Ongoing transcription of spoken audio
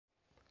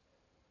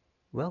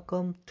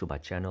Welcome to my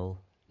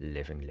channel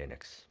Living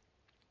Linux.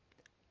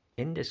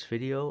 In this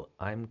video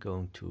I'm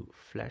going to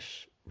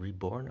flash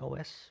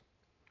RebornOS,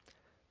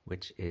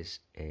 which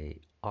is a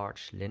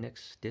Arch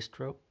Linux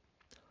distro,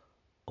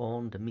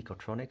 on the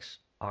Mekotronics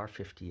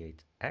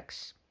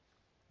R58X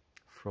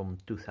from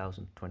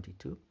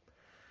 2022.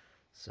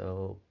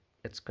 So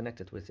it's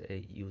connected with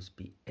a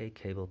USB-A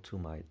cable to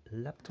my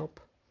laptop,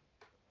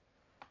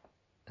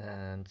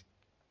 and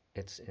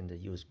it's in the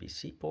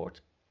USB-C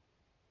port.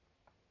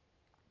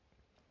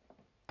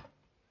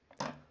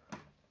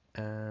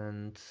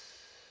 And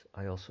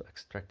I also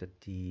extracted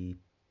the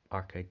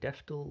RK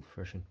Dev tool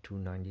version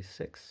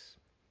 296.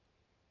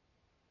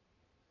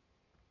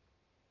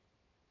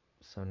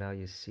 So now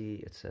you see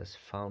it says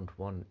found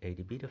one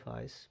ADB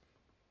device.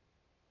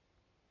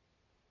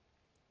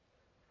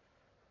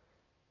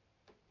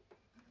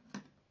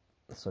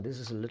 So this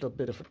is a little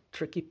bit of a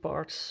tricky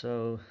part.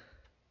 So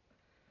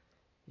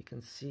you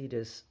can see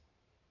this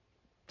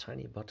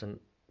tiny button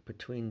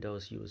between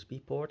those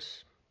USB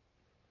ports.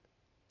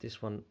 This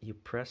one you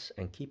press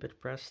and keep it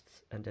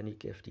pressed, and then you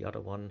give the other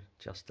one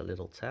just a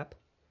little tap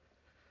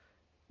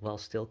while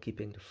still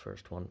keeping the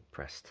first one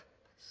pressed.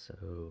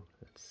 So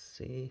let's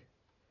see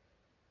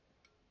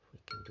if we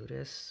can do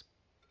this.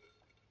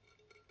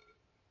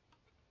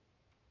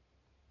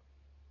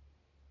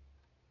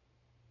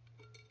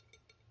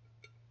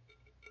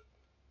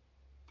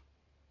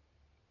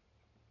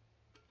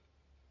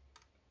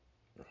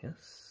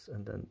 Yes,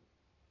 and then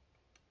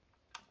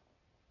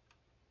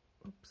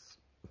oops.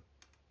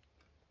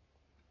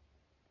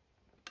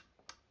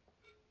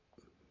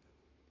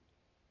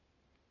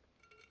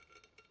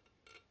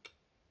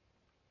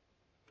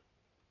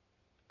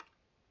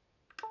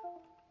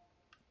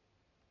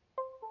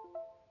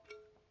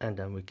 And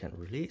then we can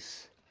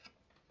release.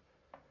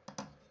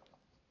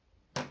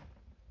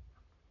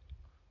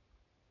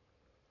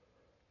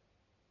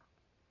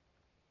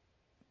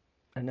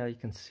 And now you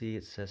can see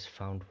it says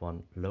found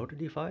one loader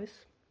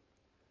device.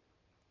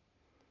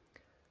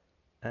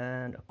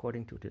 And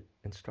according to the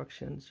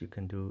instructions, you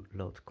can do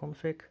load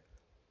config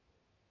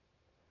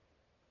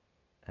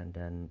and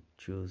then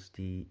choose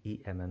the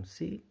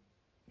eMMC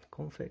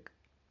config.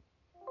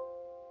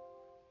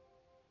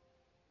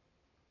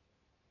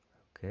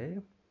 Okay.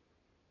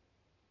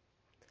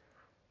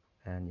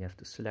 And you have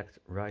to select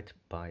write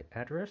by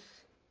address.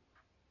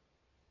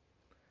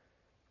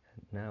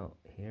 And now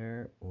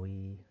here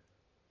we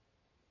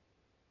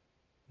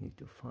need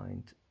to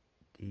find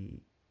the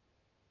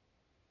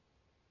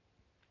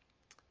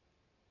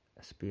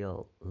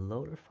SPL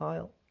loader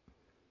file.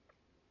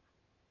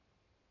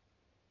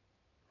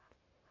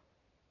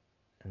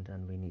 And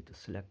then we need to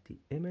select the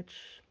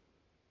image.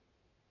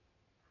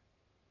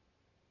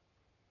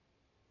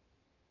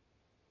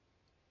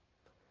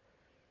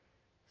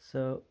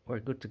 So we're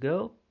good to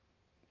go.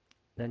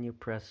 Then you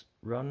press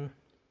run,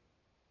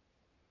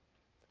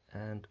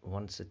 and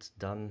once it's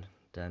done,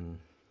 then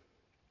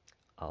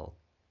I'll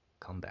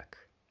come back.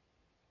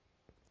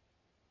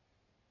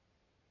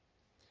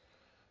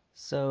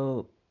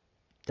 So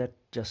that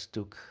just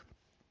took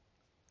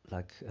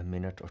like a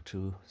minute or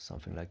two,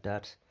 something like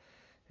that.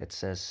 It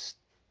says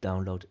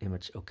download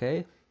image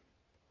OK.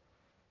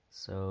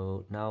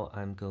 So now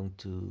I'm going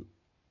to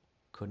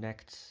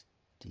connect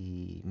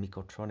the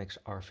Mekotronics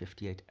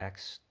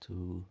R58X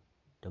to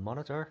the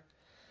monitor,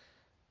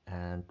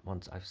 and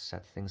once I've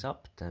set things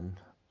up, then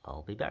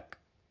I'll be back.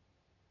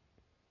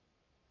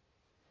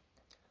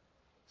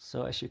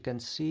 So as you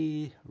can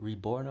see,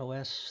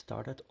 RebornOS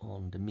started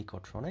on the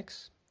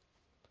Mekotronics,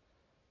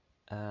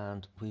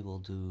 and we will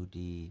do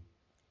the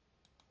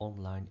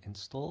online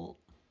install.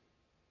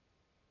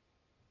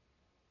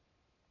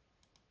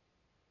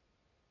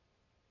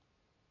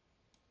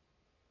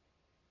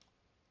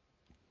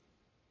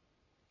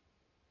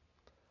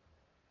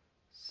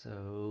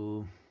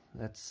 So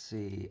let's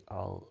see,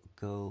 I'll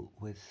go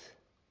with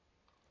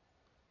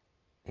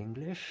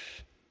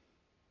English.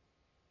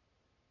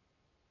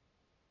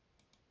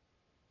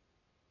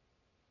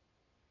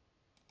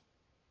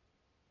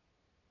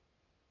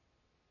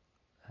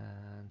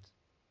 And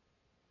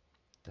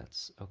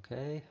that's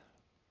okay.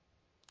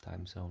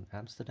 Time zone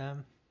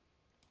Amsterdam.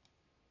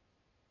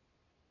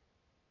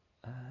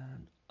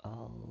 And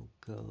I'll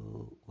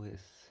go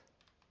with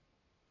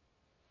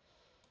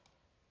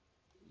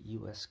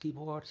US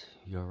keyboard,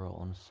 Euro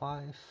on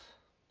 5.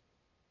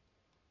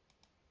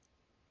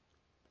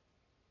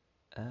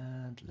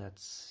 And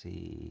let's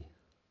see.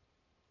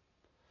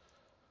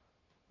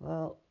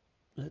 Well,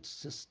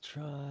 let's just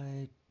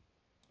try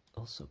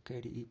also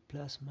KDE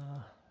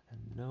Plasma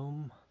and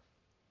GNOME.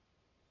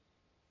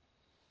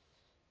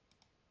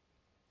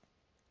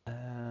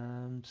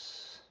 And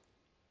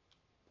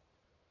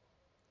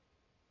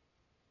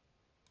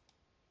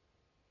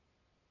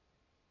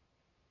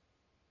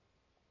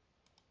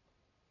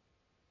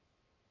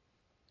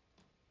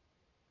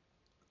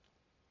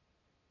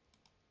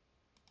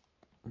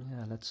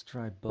yeah, let's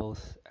try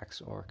both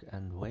Xorg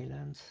and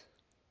Wayland.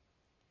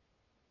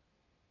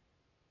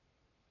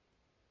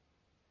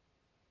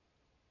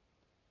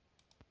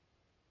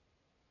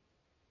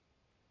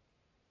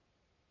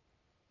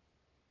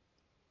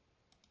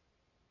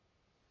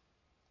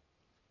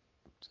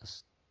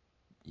 just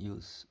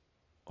use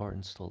or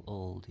install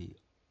all the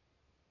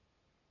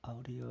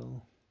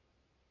audio.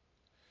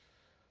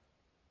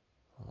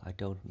 Well, I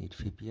don't need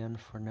VPN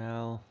for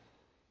now.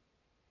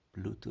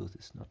 Bluetooth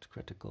is not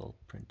critical,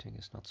 printing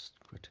is not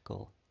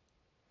critical.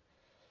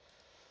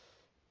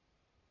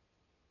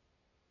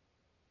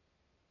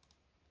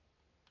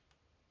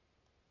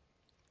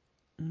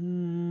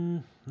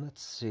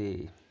 Let's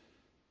see.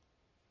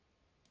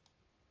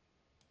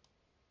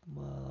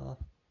 Well,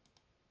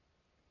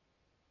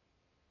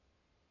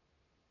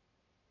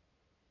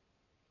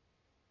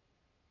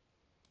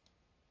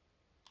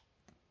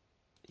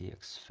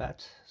 exFAT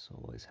is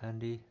always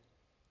handy.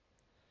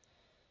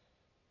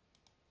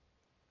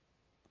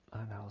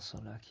 And I also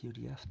like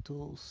UDF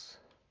tools,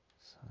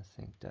 so I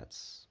think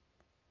that's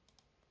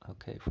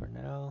okay for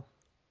now.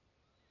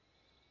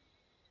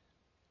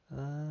 I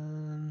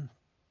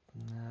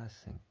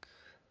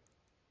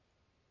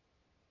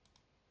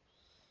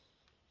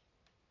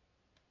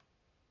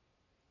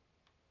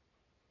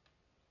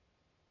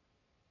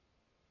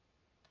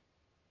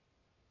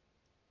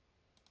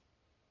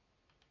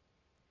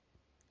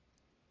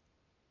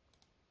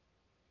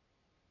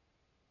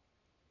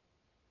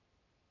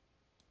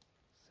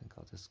think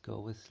I'll just go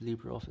with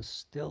LibreOffice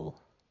still,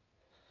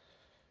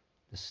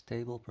 the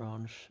stable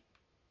branch.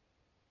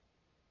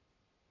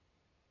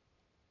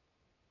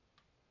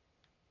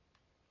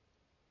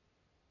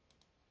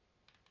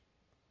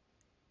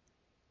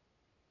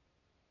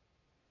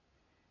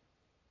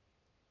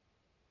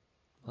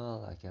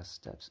 Well, I guess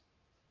that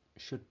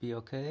should be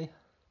okay.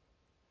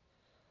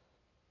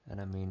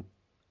 And I mean,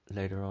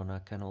 later on I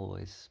can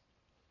always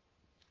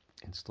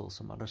install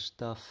some other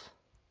stuff.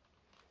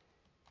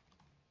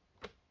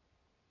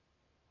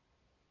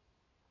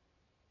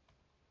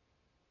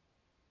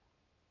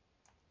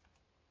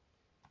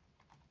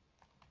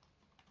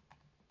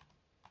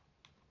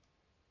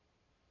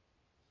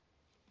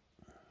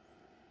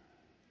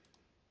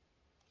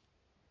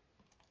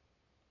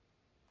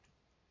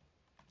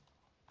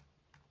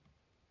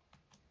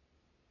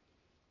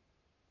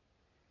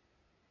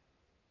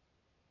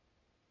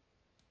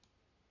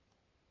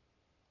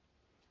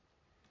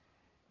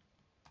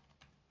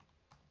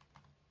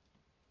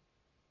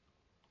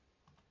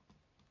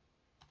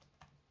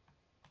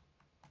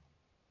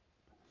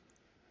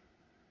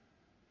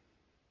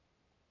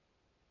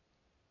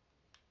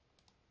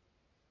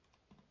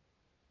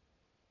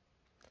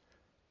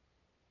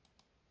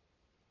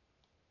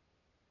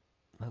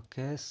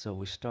 Okay, so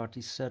we start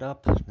the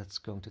setup. That's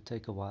going to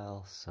take a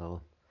while,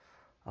 so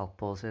I'll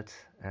pause it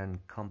and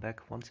come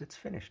back once it's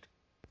finished.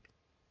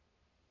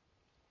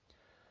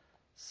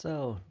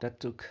 So that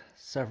took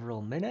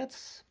several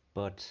minutes,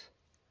 but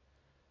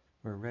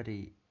we're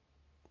ready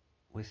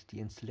with the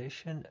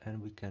installation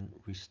and we can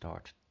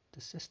restart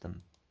the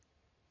system.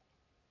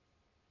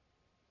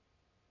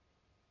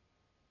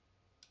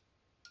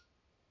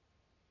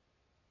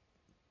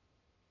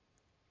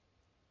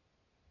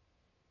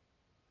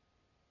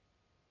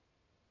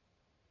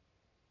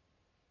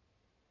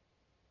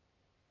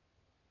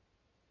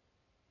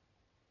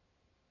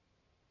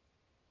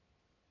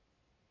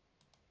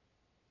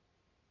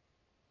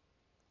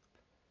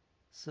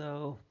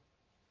 So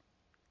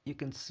you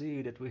can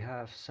see that we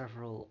have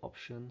several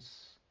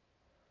options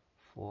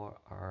for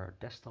our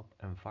desktop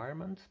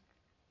environment.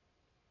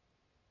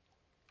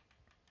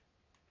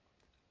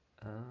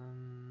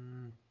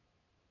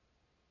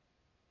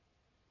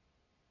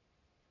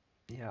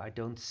 Yeah, I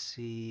don't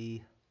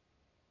see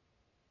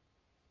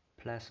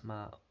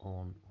Plasma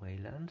on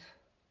Wayland.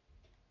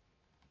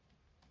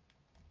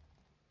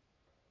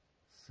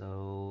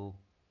 So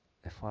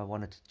if I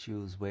wanted to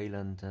choose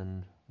Wayland,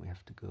 then we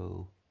have to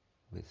go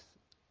with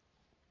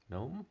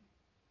GNOME.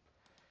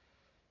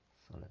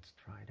 So let's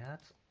try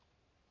that.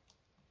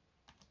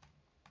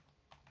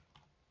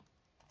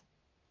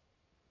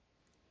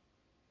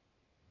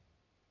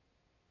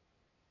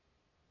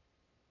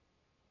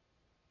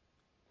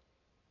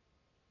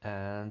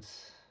 And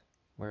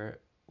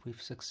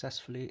we've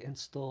successfully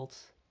installed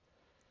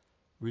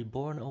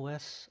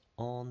RebornOS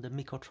on the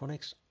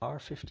Mekotronics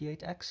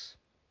R58X.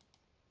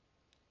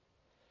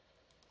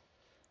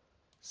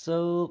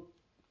 So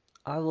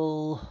I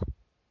will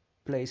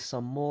play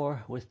some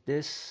more with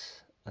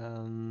this.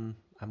 I'm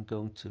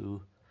going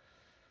to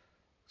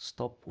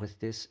stop with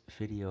this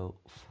video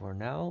for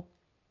now,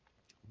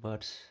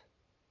 but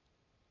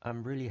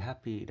I'm really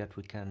happy that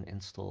we can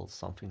install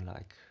something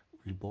like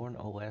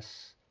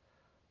RebornOS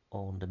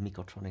on the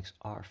Mekotronics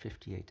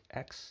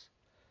R58X,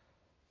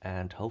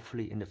 and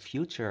hopefully in the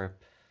future,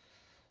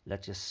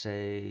 let's just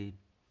say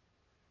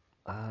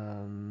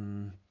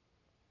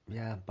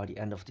yeah, by the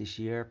end of this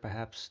year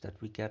perhaps,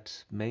 that we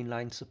get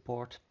mainline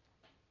support.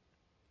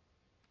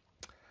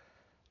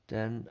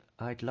 Then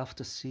I'd love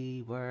to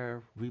see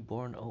where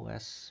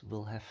RebornOS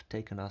will have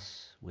taken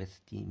us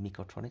with the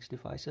Mekotronics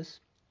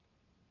devices.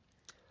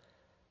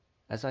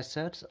 As I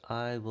said,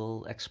 I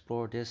will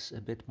explore this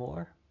a bit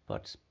more,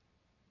 but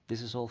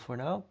this is all for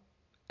now,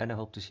 and I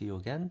hope to see you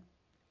again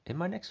in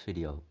my next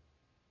video.